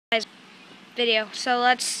guys video. So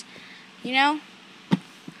let's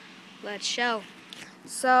show.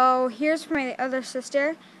 So here's for my other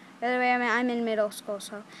sister. By the way, I'm in middle school,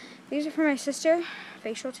 so these are for my sister.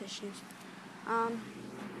 Facial tissues.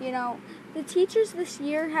 The teachers this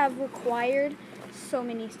year have required so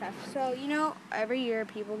many stuff. So every year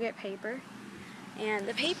people get paper, and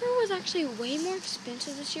the paper was actually way more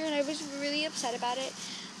expensive this year, and I was really upset about it.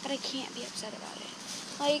 But I can't be upset about it.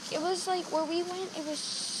 It was where we went, it was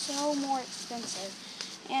so more expensive.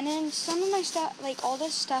 And then some of my stuff, all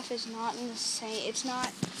this stuff is not in the same,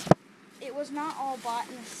 it was not all bought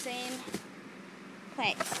in the same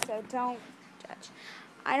place. So don't judge.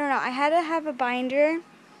 I don't know, I had to have a binder,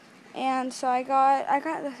 and so I got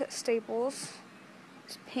the Staples.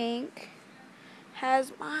 It's pink.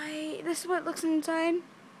 This is what it looks inside.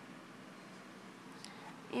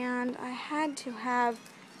 And I had to have,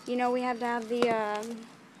 we had to have the, I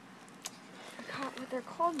forgot what they're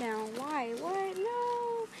called now. Why? What?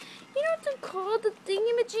 No. You know what they're called? The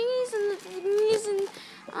thingamajiggies and the thingies and,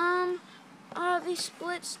 they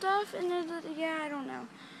split stuff and I don't know.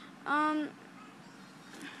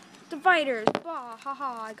 Dividers. Bah,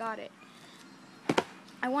 haha, I got it.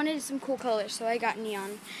 I wanted some cool colors, so I got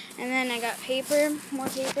neon. And then I got paper, more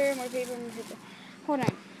paper, more paper, more paper. Hold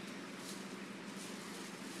on.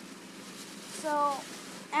 So,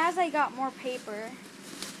 as I got more paper,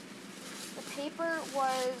 the paper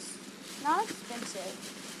was not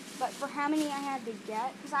expensive, but for how many I had to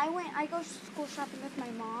get, because I go school shopping with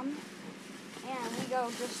my mom, and we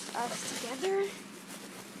go just us together,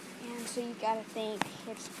 and so you gotta think,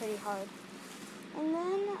 it's pretty hard. And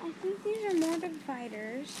then I think these are more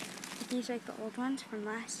dividers. These are the old ones from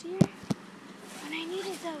last year, and I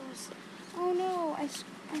needed those. Oh no, I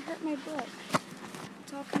hurt my book.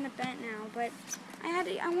 It's all kind of bent now, but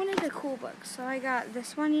I wanted a cool book, so I got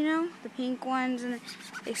this one, the pink ones, and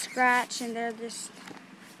they scratch, and they're just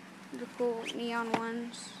the cool neon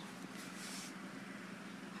ones.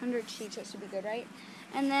 100 sheets, that should be good, right?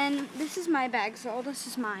 And then this is my bag, so all this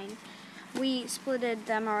is mine. We splitted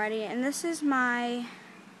them already, and this is my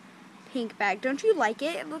pink bag. Don't you like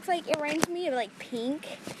it? It looks like it reminds me of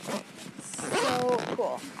pink. So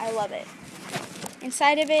cool. I love it.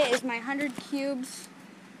 Inside of it is my 100 cubes.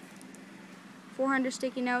 400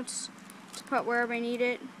 sticky notes to put wherever I need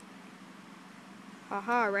it.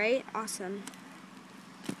 Haha, right? Awesome.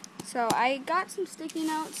 So I got some sticky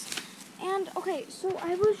notes, and okay, so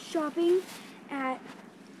I was shopping at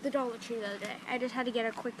the Dollar Tree the other day. I just had to get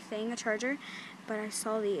a quick thing, a charger, but I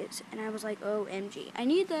saw these, and I was like, OMG, I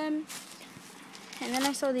need them. And then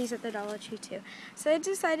I saw these at the Dollar Tree too. So I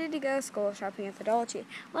decided to go school shopping at the Dollar Tree.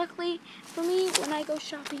 Luckily for me, when I go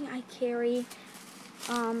shopping, I carry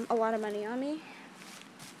a lot of money on me.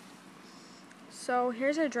 So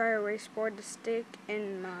here's a dry erase board to stick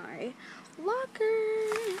in my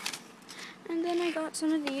locker. And then I got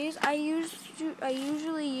some of these. I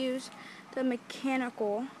usually use the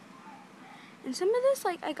mechanical. And some of this,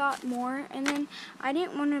 I got more. And then I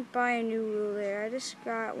didn't want to buy a new ruler. I just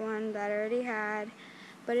got one that I already had,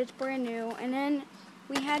 but it's brand new. And then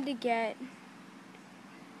we had to get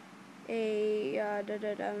a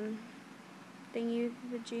thingies,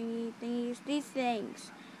 these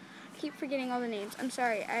things. I keep forgetting all the names. I'm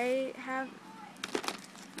sorry. I have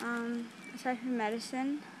aside from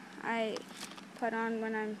medicine, I put on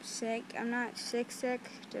when I'm sick. I'm not sick,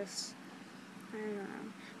 just I don't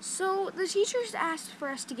know. So the teachers asked for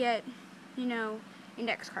us to get,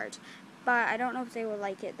 index cards, but I don't know if they would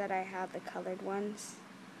like it that I have the colored ones.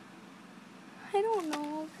 I don't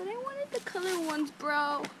know, but I wanted the colored ones,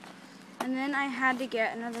 bro. And then I had to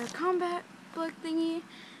get another combat book thingy,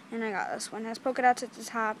 and I got this one. It has polka dots at the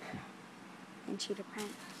top and cheetah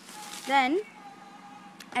print. Then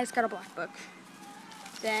I just got a black book.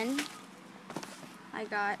 Then I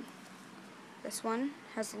got this one.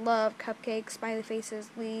 Has love, cupcakes, smiley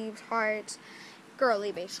faces, leaves, hearts,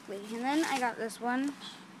 girly basically. And then I got this one,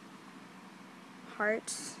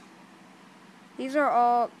 hearts. These are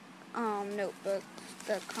all notebook,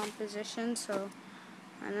 the composition. So,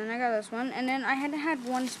 and then I got this one, and then I had to have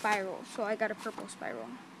one spiral, so I got a purple spiral.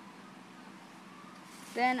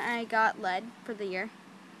 Then I got lead for the year,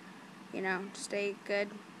 to stay good.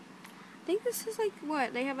 I think this is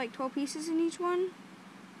what they have 12 pieces in each one.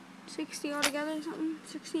 60 altogether or something?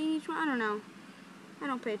 60 in each one? I don't know. I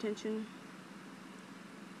don't pay attention.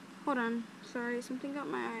 Hold on. Sorry, something got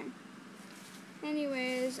my eye.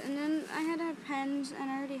 Anyways, and then I had to have pens, and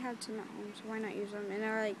I already had some at home, so why not use them? And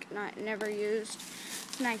they're never used,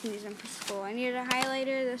 so now I can use them for school. I needed a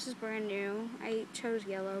highlighter. This is brand new. I chose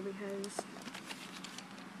yellow because...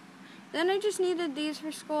 Then I just needed these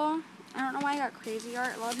for school, I don't know why I got Crazy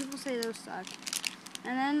Art. A lot of people say those suck.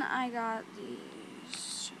 And then I got these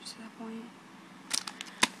shirts to that point.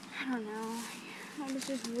 I don't know. I was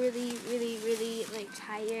just really, like,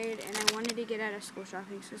 tired, and I wanted to get out of school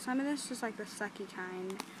shopping. So some of this is like the sucky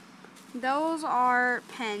kind. Those are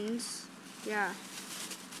pens. Yeah.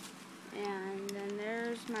 And then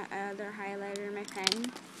there's my other highlighter, my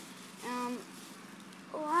pen.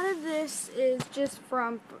 A lot of this is just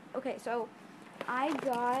from, okay, so I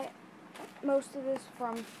got most of this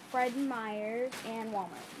from Fred Meyers and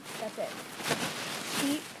Walmart. That's it.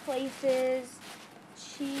 Cheap places,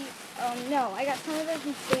 no, I got some of this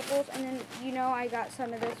from Staples, and then, I got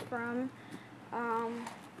some of this from,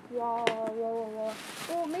 well,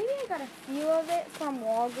 maybe I got a few of it from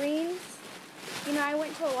Walgreens. I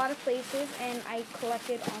went to a lot of places, and I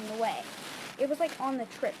collected on the way. It was like on the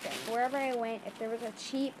trip thing. Wherever I went, if there was a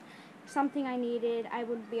cheap something I needed, I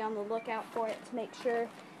would be on the lookout for it to make sure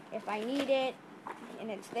if I need it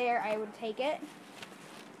and it's there, I would take it.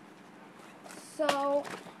 So,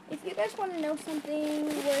 if you guys want to know something,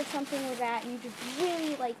 where something was at, and you just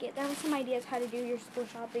really like it, that was some ideas how to do your school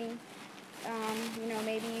shopping.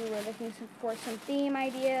 Maybe you were looking for some theme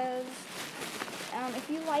ideas. If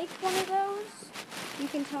you like one of those, you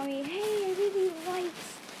can tell me, hey, I really liked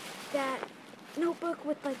that notebook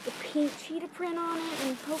with like the pink cheetah print on it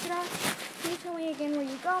and polka dots. Can you tell me again where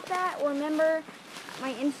you got that? Or remember,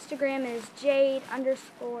 my Instagram is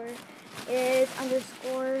jade_is_bay_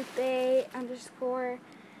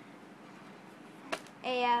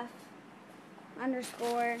 AF_ and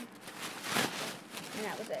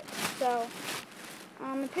that was it. So,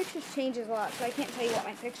 the pictures changes a lot, so I can't tell you what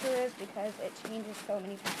my picture is because it changes so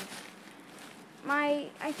many times. I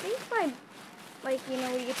think my, where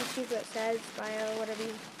you get to choose what it says, bio,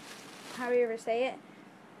 however you ever say it,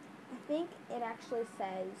 I think it actually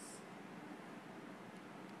says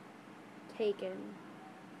taken.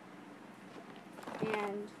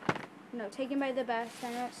 And, taken by the best.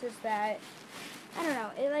 I know it says that. I don't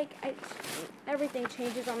know. Everything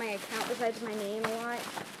changes on my account besides my name a lot.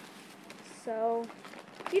 So,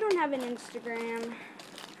 if you don't have an Instagram,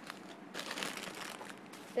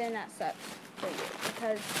 then that sucks for you,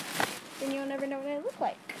 because then you'll never know what I look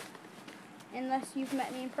like. Unless you've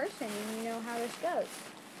met me in person and you know how this goes.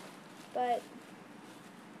 But,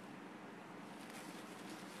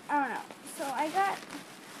 I don't know. So I got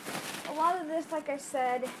a lot of this, like I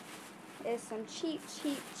said, is some cheap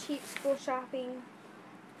school shopping.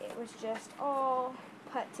 It was just all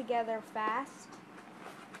put together fast.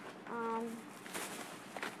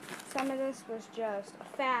 Some of this was just a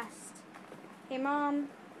fast, hey Mom,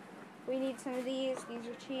 we need some of these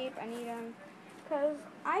are cheap, I need them. Because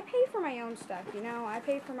I pay for my own stuff, I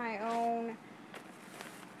pay for my own,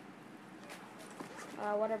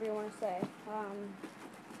 whatever you want to say,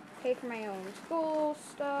 pay for my own school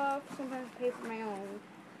stuff, sometimes pay for my own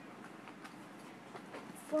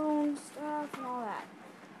phone stuff and all that.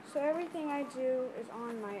 So everything I do is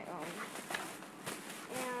on my own.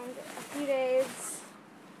 And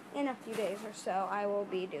in a few days or so, I will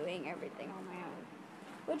be doing everything on my own.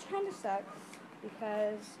 Which kind of sucks,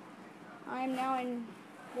 because I'm now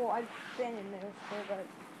I've been in middle school, but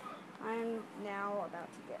I'm now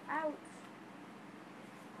about to get out.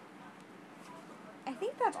 I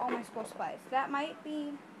think that's all my school supplies. That might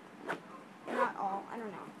be not all. I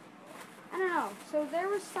don't know. So there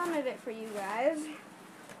was some of it for you guys.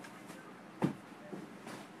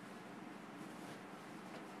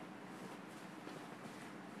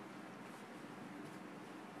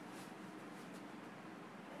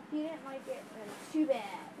 If you didn't like it, then too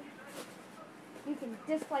bad. You can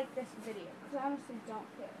dislike this video, because I honestly don't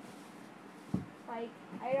care. I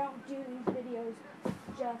don't do these videos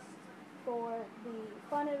just for the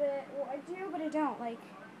fun of it. Well, I do, but I don't.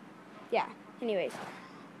 Yeah. Anyways,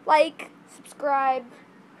 subscribe,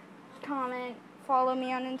 comment, follow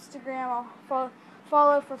me on Instagram. I'll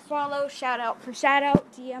follow for follow, shout out for shout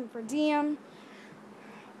out, DM for DM.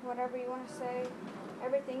 Whatever you want to say.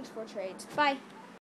 Everything's for trades. Bye.